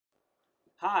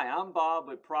Hi, I'm Bob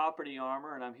with Property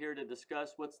Armor, and I'm here to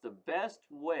discuss what's the best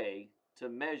way to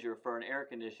measure for an air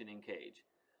conditioning cage.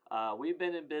 We've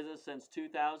been in business since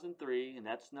 2003, and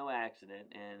that's no accident,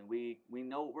 and we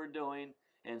know what we're doing,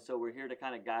 and so we're here to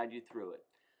kind of guide you through it.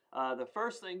 The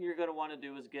first thing you're going to want to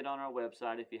do is get on our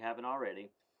website if you haven't already,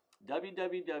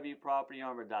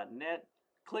 www.propertyarmor.net.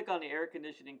 Click on the air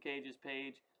conditioning cages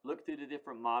page, look through the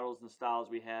different models and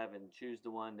styles we have, and choose the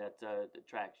one that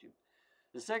attracts you.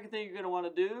 The second thing you're going to want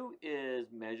to do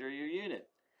is measure your unit.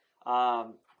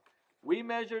 Um, we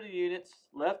measure the units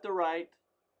left to right,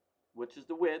 which is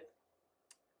the width,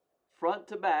 front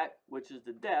to back, which is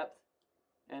the depth,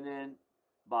 and then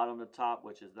bottom to top,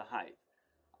 which is the height.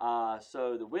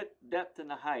 So the width, depth, and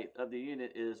the height of the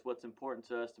unit is what's important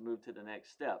to us to move to the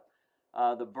next step.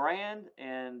 The brand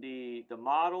and the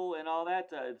model and all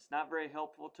that, it's not very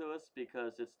helpful to us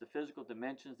because it's the physical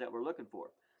dimensions that we're looking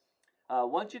for.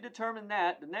 Once you determine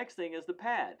that, the next thing is the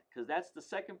pad, because that's the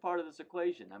second part of this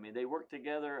equation. I mean, they work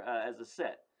together as a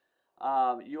set.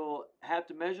 You'll have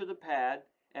to measure the pad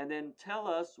and then tell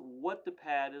us what the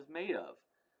pad is made of,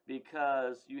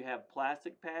 because you have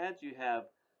plastic pads, you have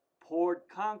poured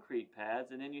concrete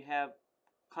pads, and then you have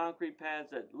concrete pads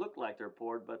that look like they're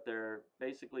poured, but they're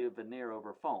basically a veneer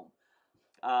over foam.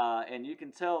 And you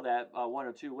can tell that one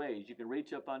or two ways. You can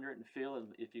reach up under it and feel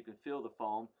if you can feel the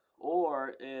foam,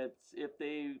 or if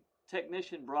the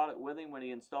technician brought it with him when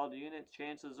he installed the unit,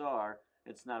 chances are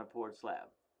it's not a poured slab.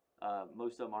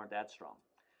 Most of them aren't that strong.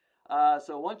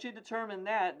 So once you determine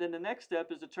that, then the next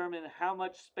step is determining how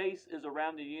much space is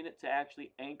around the unit to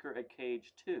actually anchor a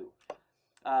cage to.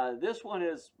 This one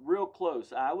is real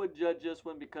close. I would judge this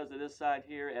one because of this side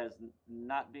here as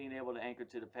not being able to anchor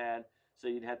to the pad, so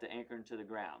you'd have to anchor into the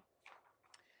ground.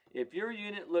 If your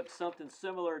unit looks something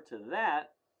similar to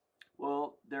that,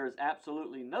 well, there's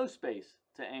absolutely no space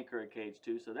to anchor a cage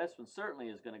to, so this one certainly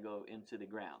is going to go into the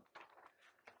ground.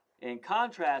 And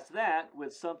contrast that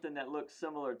with something that looks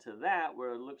similar to that,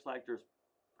 where it looks like there's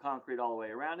concrete all the way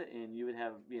around it, and you would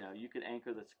have, you could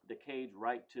anchor the cage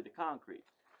right to the concrete.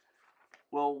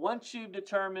 Well, once you've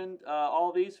determined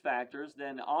all these factors,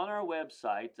 then on our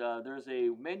website, there's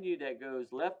a menu that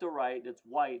goes left to right that's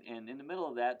white, and in the middle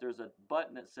of that, there's a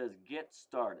button that says Get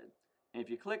Started. And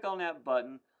if you click on that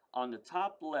button, on the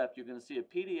top left, you're going to see a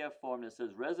PDF form that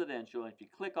says Residential, and if you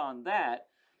click on that,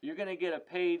 you're going to get a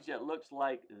page that looks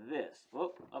like this.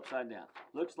 Whoop, upside down.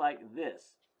 Looks like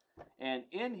this. And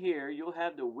in here, you'll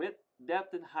have the width,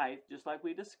 depth, and height, just like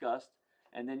we discussed.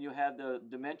 And then you have the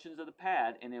dimensions of the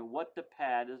pad and then what the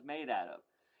pad is made out of.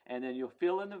 And then you'll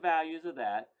fill in the values of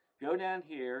that. Go down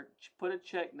here, put a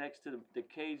check next to the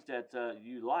cage that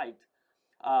you liked,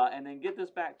 and then get this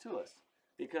back to us.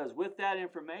 Because with that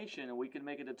information, we can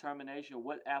make a determination of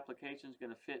what application is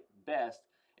going to fit best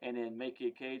and then make you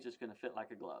a cage that's going to fit like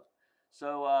a glove.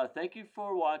 So thank you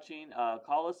for watching.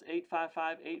 Call us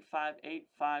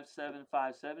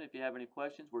 855-858-5757 if you have any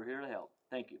questions. We're here to help.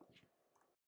 Thank you.